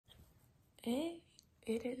It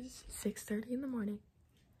is 6:30 in the morning.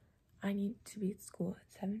 I need to be at school at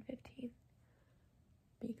 7:15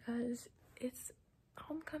 because it's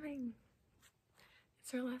homecoming.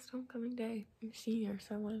 It's our last homecoming day. I'm a senior,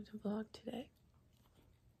 so I wanted to vlog today.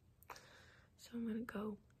 So I'm gonna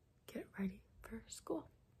go get ready for school.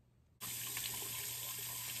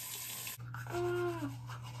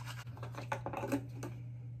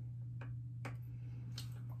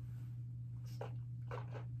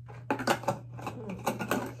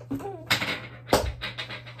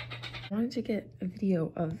 I wanted to get a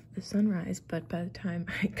video of the sunrise, but by the time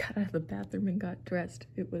I got out of the bathroom and got dressed,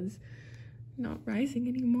 it was not rising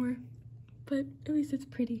anymore. But at least it's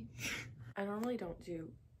pretty. I normally don't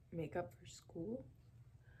do makeup for school,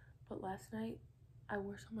 but last night I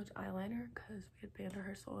wore so much eyeliner because we had band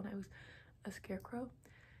rehearsal and I was a scarecrow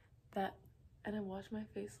and I washed my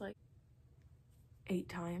face like 8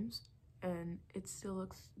 times and it still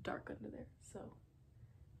looks dark under there, so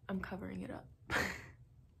I'm covering it up.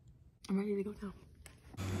 I'm ready to go now.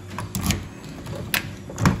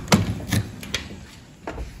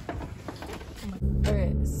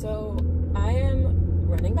 Okay, so I am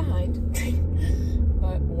running behind,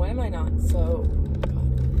 but when am I not? So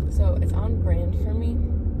it's on brand for me,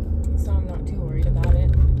 so I'm not too worried about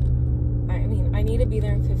it. I mean, I need to be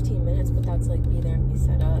there in 15 minutes, but that's like be there and be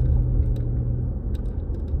set up.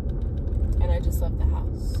 And I just left the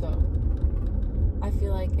house, so I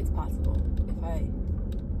feel like it's possible if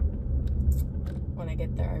when I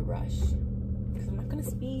get there, I rush, because I'm not gonna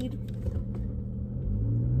speed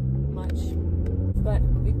much. But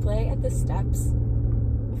we play at the steps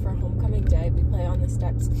for homecoming day. We play on the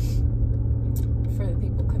steps for the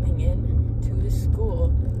people coming in to the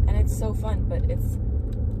school, and it's so fun, but it's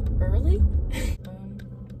early.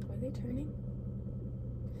 Were they turning?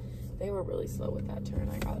 They were really slow with that turn.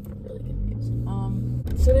 I got really confused.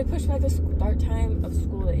 So they pushed back the start time of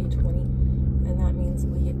school to 8:20. And that means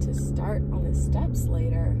we get to start on the steps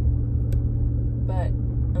later. But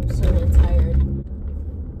I'm still really tired.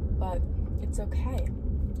 But it's okay.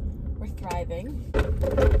 We're thriving.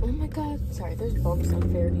 Oh my god. Sorry, there's bumps on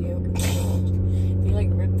Fairview. They like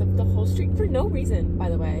ripped up the whole street for no reason, by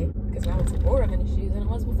the way. Because now it's more of an issue than it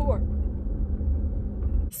was before.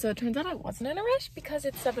 So it turns out I wasn't in a rush because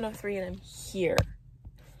it's 7:03 and I'm here.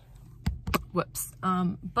 Whoops.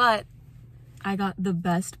 But I got the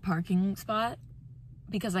best parking spot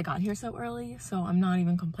because I got here so early, so I'm not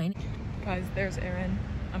even complaining. Guys, there's Erin.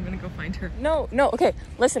 I'm gonna go find her. No, okay,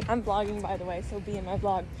 listen, I'm vlogging, by the way, so be in my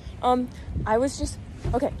vlog. I was just,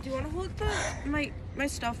 okay. Do you want to hold my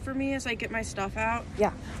stuff for me as I get my stuff out?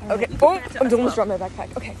 Yeah, okay. Oh, I'm almost dropped my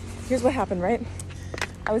backpack. Okay, here's what happened, right?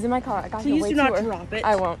 I was in my car, I got here way too early. Please do not drop it.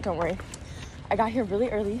 I won't, don't worry. I got here really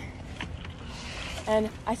early,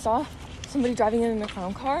 and I saw somebody driving in a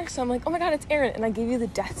clown car, so I'm like, oh my god, it's Erin, and I gave you the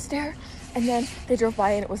death stare, and then they drove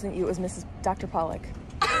by and it wasn't you, it was Dr. Pollock.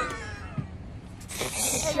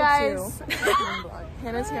 Hey guys.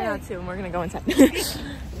 Hannah's here now too, and we're gonna go inside.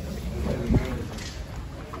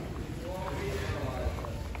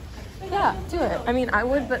 Yeah, do it. I mean, I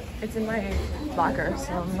would, but it's in my locker,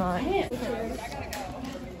 so I'm not.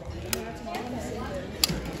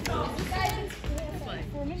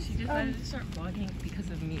 She decided to start vlogging because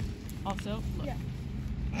of me. Also, look. Yeah.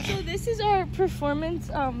 So this is our performance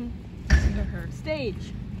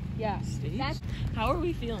stage. Yeah. Stage? How are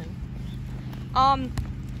we feeling?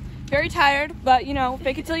 Very tired, but you know,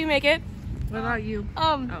 fake it till you make it. What about you?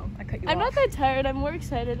 Oh, I cut you I'm off. not that tired. I'm more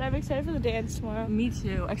excited. I'm excited for the dance tomorrow. Me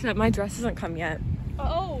too. Except my dress hasn't come yet.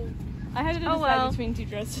 Oh, I had to decide between 2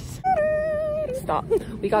 dresses. Stop.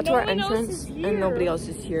 We got to our one else entrance is here. and nobody else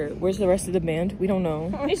is here. Where's the rest of the band? We don't know.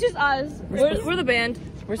 It's just us. We're the band.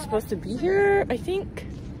 We're supposed to be here, I think.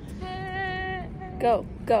 Go,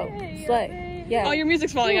 slay. Yeah. Oh, your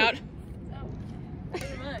music's falling out.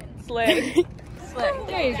 Slay. Slay.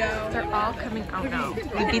 There you go. They're all coming out now.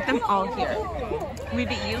 We beat them all here. We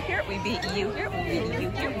beat you here. We beat you here. We beat you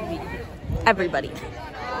here. We beat you. Everybody.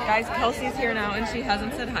 Guys, Kelsey's here now and she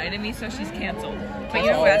hasn't said hi to me, so she's canceled. But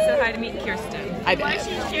you know who has said hi to me? Kirsten. I bet.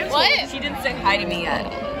 What? She didn't say hi to me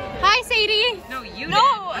yet. Hi, Sadie. No, you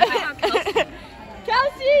No. didn't. Kelsey.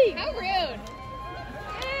 Kelsey. How rude.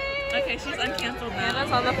 Okay, she's uncanceled now.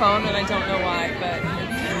 Anna's on the phone and I don't know why, but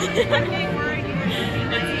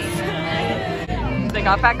they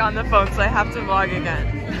got back on the phone, so I have to vlog again.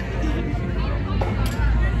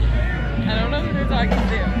 I don't know who they're talking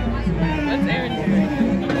to. What's Erin doing?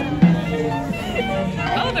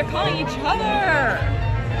 Oh, they're calling each other.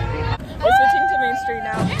 We're switching to Main Street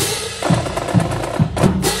now.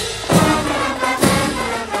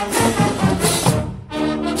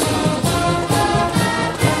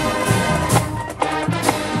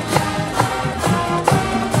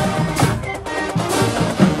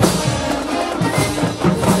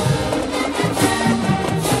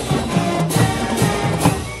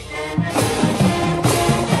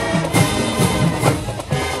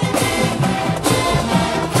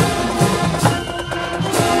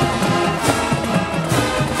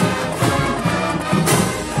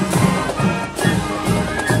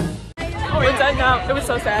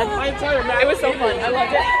 so sad. It was so fun. I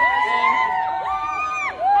loved it.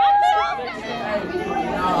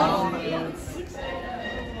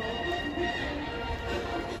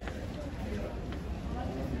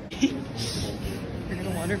 We're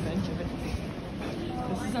gonna water Benjamin.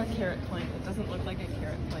 This is our carrot plant. It doesn't look like a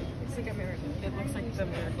carrot plant. It's like a marigold. It looks like the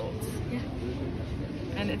marigolds. Yeah.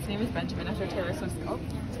 And its name is Benjamin after Taylor Swift's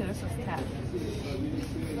cat.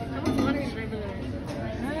 How much water is regular?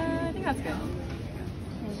 I think that's good.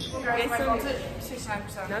 Okay, so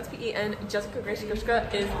now it's PE and Jessica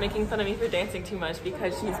Grishkushka is making fun of me for dancing too much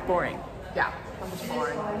because she's boring. Yeah, I'm just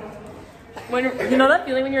boring. When you know that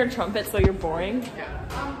feeling when you're in trumpet, so you're boring? Yeah.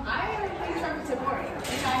 I think trumpets are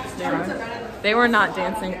boring. They were not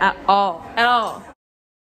dancing at all. At all.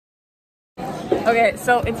 Okay,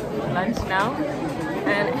 so it's lunch now.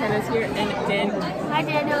 And Hannah's here and Hi,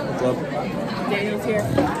 Daniel. Daniel's here.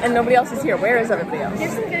 And nobody else is here. Where is everybody else?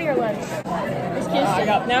 Kirsten's getting her lunch. It's Kirsten.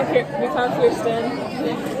 Now we found Kirsten.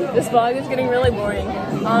 This vlog is getting really boring.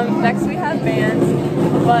 Next we have bands,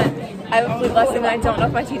 but I have a flute lesson and I don't know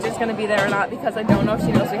if my teacher's going to be there or not because I don't know if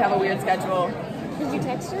she knows we have a weird schedule. Did you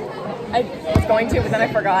text her? I was going to, but then I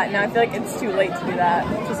forgot. Now I feel like it's too late to do that.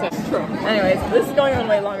 True. Anyways, this is going on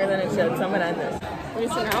way longer than it should, so I'm going to end this. Okay,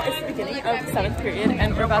 so now it's the beginning of 7th period,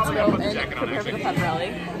 and we're about to go and prepare for the pep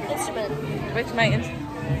rally. Instrument. With my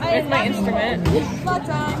instrument. How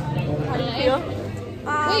do you feel?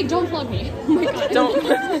 Wait, don't vlog me. Oh my god. Don't.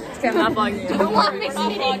 Okay, I'm not vlogging you. Don't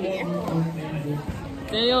vlog me.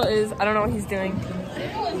 Daniel is, I don't know what he's doing.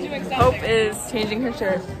 Hope is changing her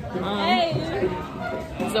shirt.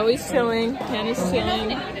 Zoe's chilling, Hannah's chilling.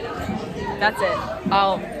 That's it.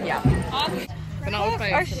 Yeah. But not with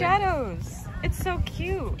my our shadows. It's so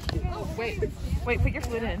cute. Oh, wait, put your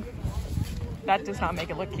flute in. That does not make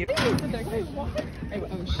it look cute. Oh,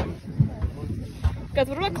 shoot. Guys,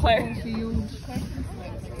 what about Claire?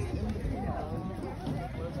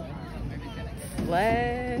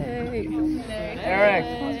 Slay. Eric.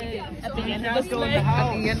 At the end of the sleigh.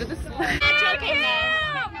 At the end of the sleigh.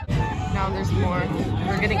 Now there's more.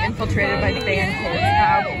 We're getting infiltrated by fan kids.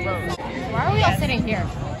 How gross. Why are we all sitting here?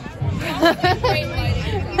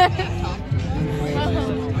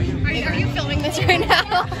 Are you filming this right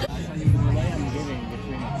now?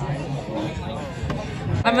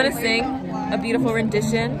 I'm gonna sing a beautiful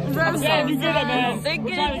rendition of a song.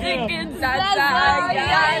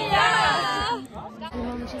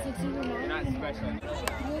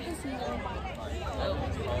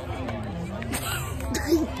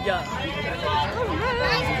 Yeah.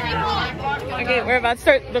 Okay, we're about to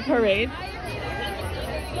start the parade.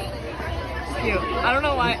 Cute. I don't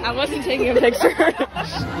know why I wasn't taking a picture.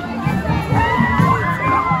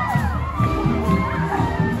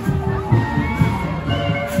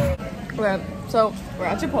 So we're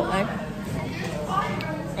at Chipotle,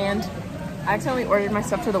 and I accidentally ordered my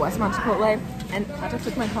stuff to the Westmont Chipotle, and Patrick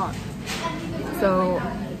took my talk. So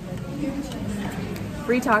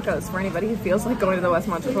free tacos for anybody who feels like going to the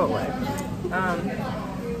Westmont Chipotle.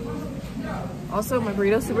 Also, my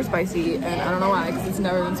burrito's super spicy, and I don't know why, because it's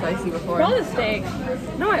never been spicy before. Roll the steak.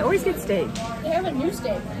 No, I always get steak. They have a new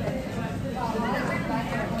steak.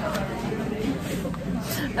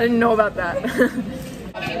 I didn't know about that.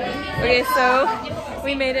 Okay, so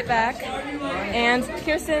we made it back, and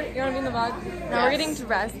Kirsten, you want to be in the vlog? Now we're getting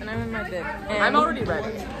dressed, and I'm in my bib. And I'm already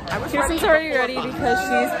ready. Kirsten's already ready because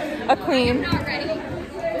she's a queen.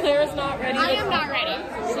 Claire's not ready. I am not ready.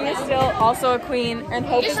 She is still also a queen, and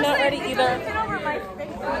Hope is not ready either.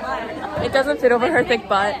 It doesn't fit over her thick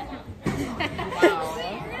butt.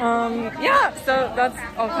 Yeah, so that's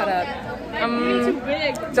all cut up.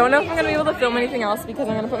 Don't know if I'm gonna be able to film anything else because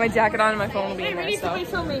I'm gonna put my jacket on and my phone will be in there. So.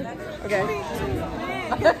 Okay.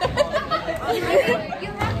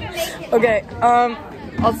 Okay.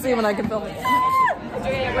 I'll see when I can film it.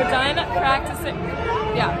 Okay, we're done practicing.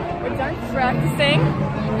 Yeah, we're done practicing,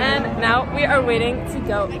 and now we are waiting to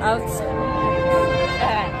go out.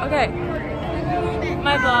 Okay.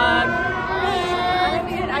 My vlog.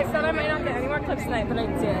 I said I might not get any more clips tonight, but I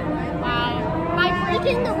did. Wow. By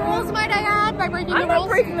breaking the rules, might I add? By breaking the rules? I'm not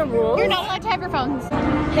breaking the rules. You're not allowed to have your phones.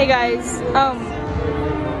 Hey guys,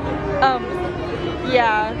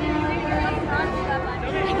 yeah.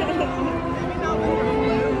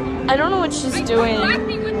 I don't know what she's doing.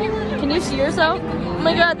 Can you see yourself? Oh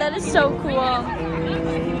my god, that is so cool.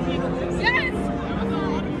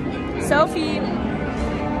 Selfie.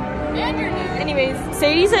 Anyways,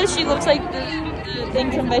 Sadie says she looks like the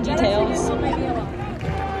thing from VeggieTales.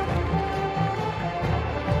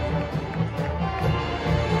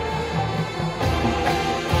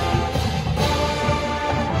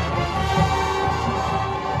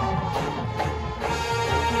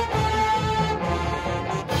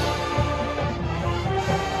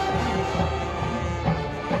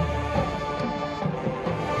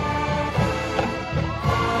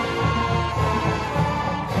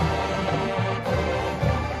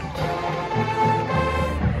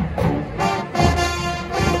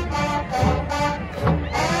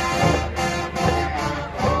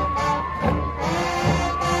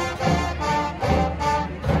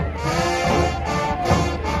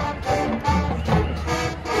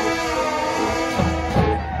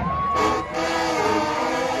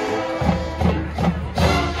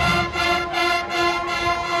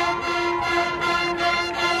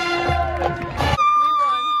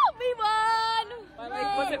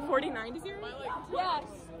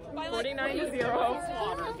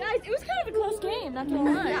 49-0. Guys, it was kind of a close game, not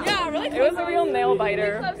gonna lie. Yeah, really. It was a real nail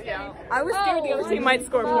biter. Yeah. I was scared the other team might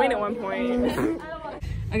score a point at one point.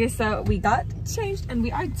 Okay, so we got changed and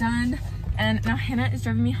we are done. And now Hannah is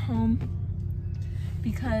driving me home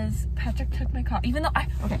because Patrick took my car. Even though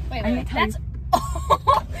wait, that's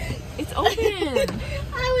it's open.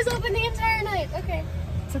 I was open the entire night. Okay.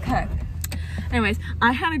 It's okay. Anyways,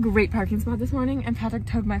 I had a great parking spot this morning and Patrick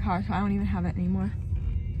took my car, so I don't even have it anymore.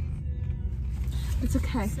 It's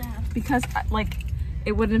okay. Because like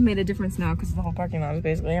it wouldn't have made a difference now because the whole parking lot was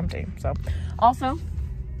basically empty. So also,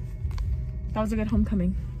 that was a good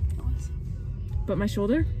homecoming. But my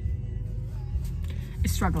shoulder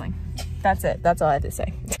is struggling. That's it. That's all I have to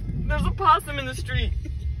say. There's a possum in the street.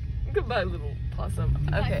 Goodbye, little possum.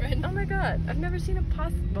 Okay. Friend. Oh my god. I've never seen a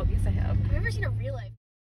possum. Well, yes, I have. I've never seen a real life.